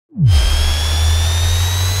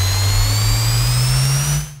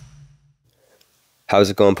How's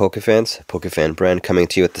it going, PokeFans? PokeFanBran coming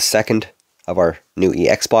to you with the second of our new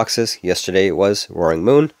EX boxes. Yesterday it was Roaring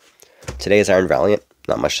Moon. Today is Iron Valiant.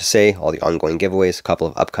 Not much to say. All the ongoing giveaways, a couple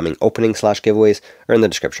of upcoming opening/giveaways are in the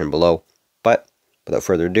description below. But without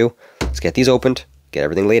further ado, let's get these opened, get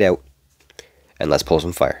everything laid out, and let's pull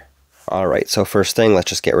some fire. Alright, so first thing, let's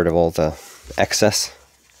just get rid of all the excess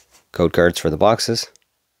code cards for the boxes.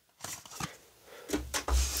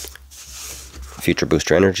 Future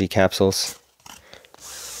Booster Energy capsules.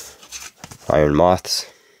 Iron Moths.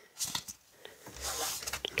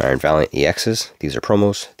 Iron Valiant EXs. These are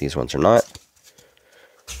promos. These ones are not.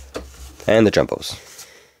 And the Jumbos.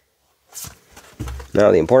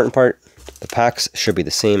 Now the important part, the packs should be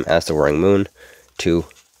the same as the Roaring Moon. 2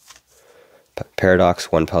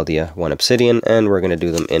 Paradox, 1 Paldea, 1 Obsidian, and we're going to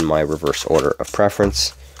do them in my reverse order of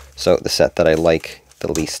preference. So the set that I like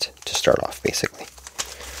the least to start off, basically.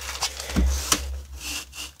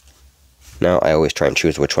 Now I always try and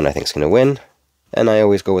choose which one I think is going to win, and I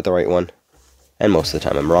always go with the right one. And most of the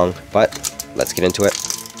time I'm wrong, but let's get into it.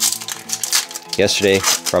 Yesterday,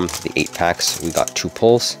 from the 8 packs, we got 2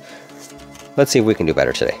 pulls. Let's see if we can do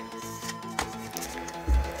better today.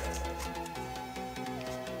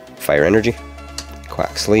 Fire Energy,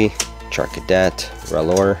 Quaxley, Charcadet,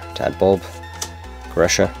 Rellor, Tadbulb,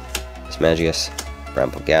 Gresha, Smagius,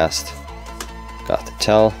 Bramblegast,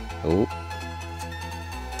 Gothitelle. Ooh.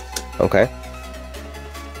 Okay.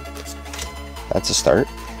 That's a start.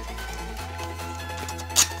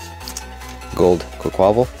 Gold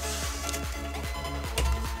Quaquaval.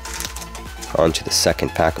 On to the second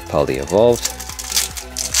pack of Paldea Evolved.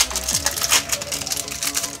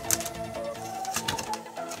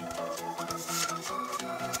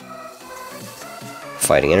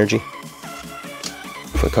 Fighting Energy.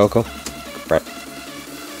 Fuecoco.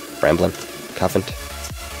 Bramblin. Cuffant.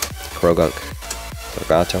 Krogunk.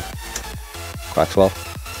 Legato. Quaxwell.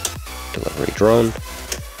 Delivery Drone.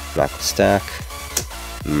 Knuckle Stack.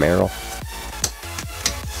 Meryl.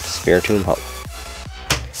 Spiritomb Hollow.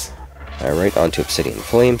 Alright, on to Obsidian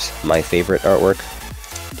Flames, my favorite artwork.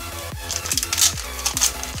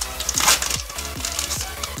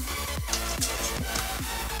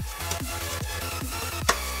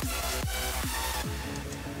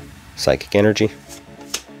 Psychic Energy,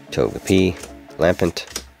 Togepi,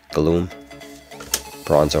 Lampent, Gloom,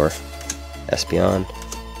 Bronzor, Espeon,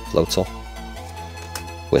 Floatzel,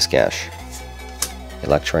 Whiscash,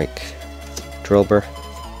 Electrike, Drillbur.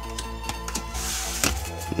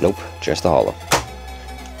 Nope, just the hollow.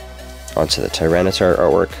 Onto the Tyranitar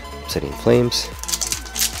artwork, Obsidian Flames.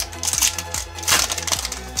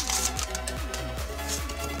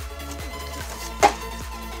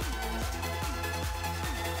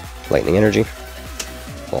 Lightning Energy,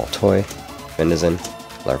 Baltoy, Venizon,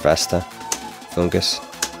 Larvesta, Fungus,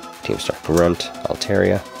 Teamstar Grunt,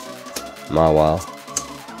 Altaria, Mawile,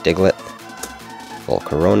 Diglett,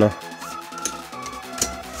 Volcarona,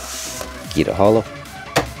 Gita Hollow.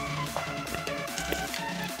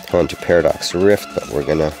 On to Paradox Rift, but we're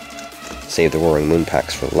gonna save the Roaring Moon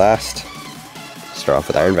packs for last. Start off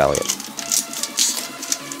with Iron Valiant.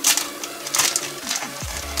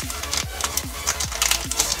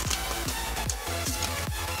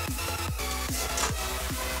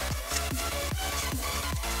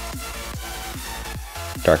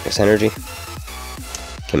 Darkness Energy,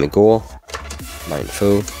 Kimighoul,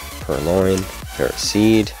 Mindfu, Purloin,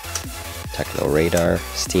 Ferroseed, Techno Radar,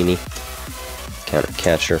 Steenie,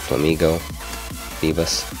 Countercatcher, Flamigo,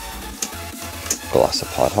 Phoebus,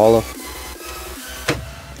 Golisopod Hollow.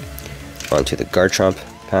 Onto the Garchomp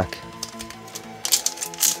pack.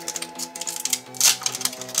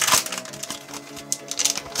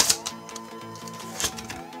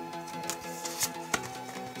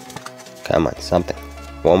 Come on, something.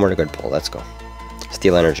 One more good pull, let's go.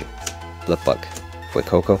 Steel Energy, Blipbug,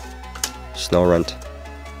 Fuecoco, Snorunt,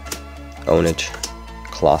 Onage,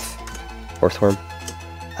 Cloth, Orthworm,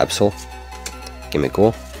 Absol,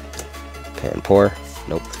 Gimmighoul, Panpour,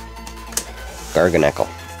 nope, Garganacl.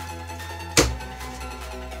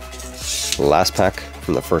 Last pack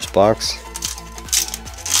from the first box.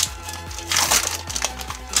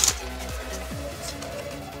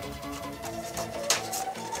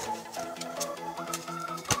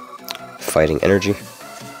 Fighting Energy,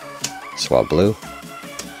 Swablu,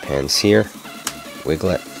 Pansear,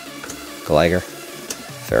 Wiglet, Gligar,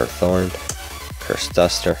 Ferrothorn, Cursed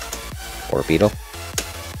Duster, Orbeetle,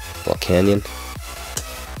 Volcanion,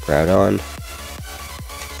 Groudon,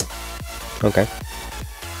 okay,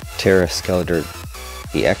 Terra Skeletor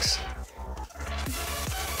EX,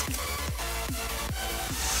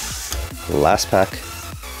 last pack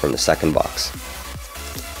from the second box.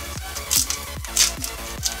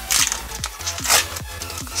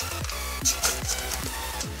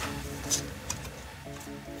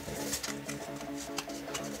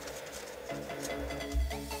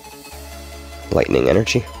 Lightning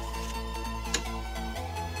Energy.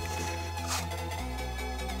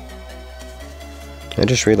 I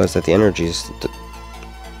just realized that the energies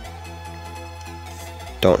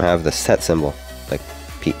don't have the set symbol, like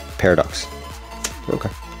Paradox. Okay,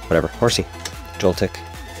 whatever. Horsey, Joltik,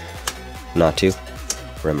 Natu,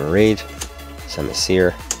 Remoraid,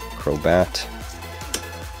 Semisear, Crobat,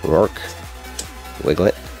 Rourke,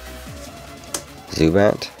 Wiglet,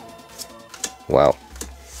 Zubat. Wow.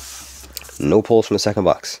 No pulls from the second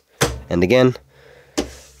box. And again,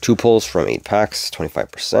 2 pulls from 8 packs,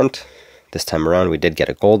 25%. This time around we did get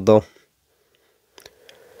a gold though.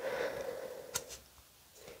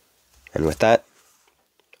 And with that,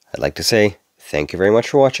 I'd like to say thank you very much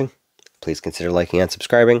for watching. Please consider liking and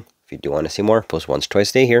subscribing. If you do want to see more, post once or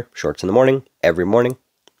twice a day here. Shorts in the morning, every morning.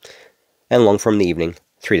 And long form in the evening,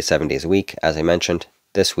 3 to 7 days a week. As I mentioned,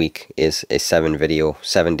 this week is a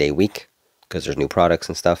 7-day week because there's new products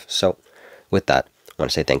and stuff. So with that, I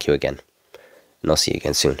want to say thank you again. And I'll see you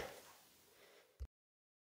again soon.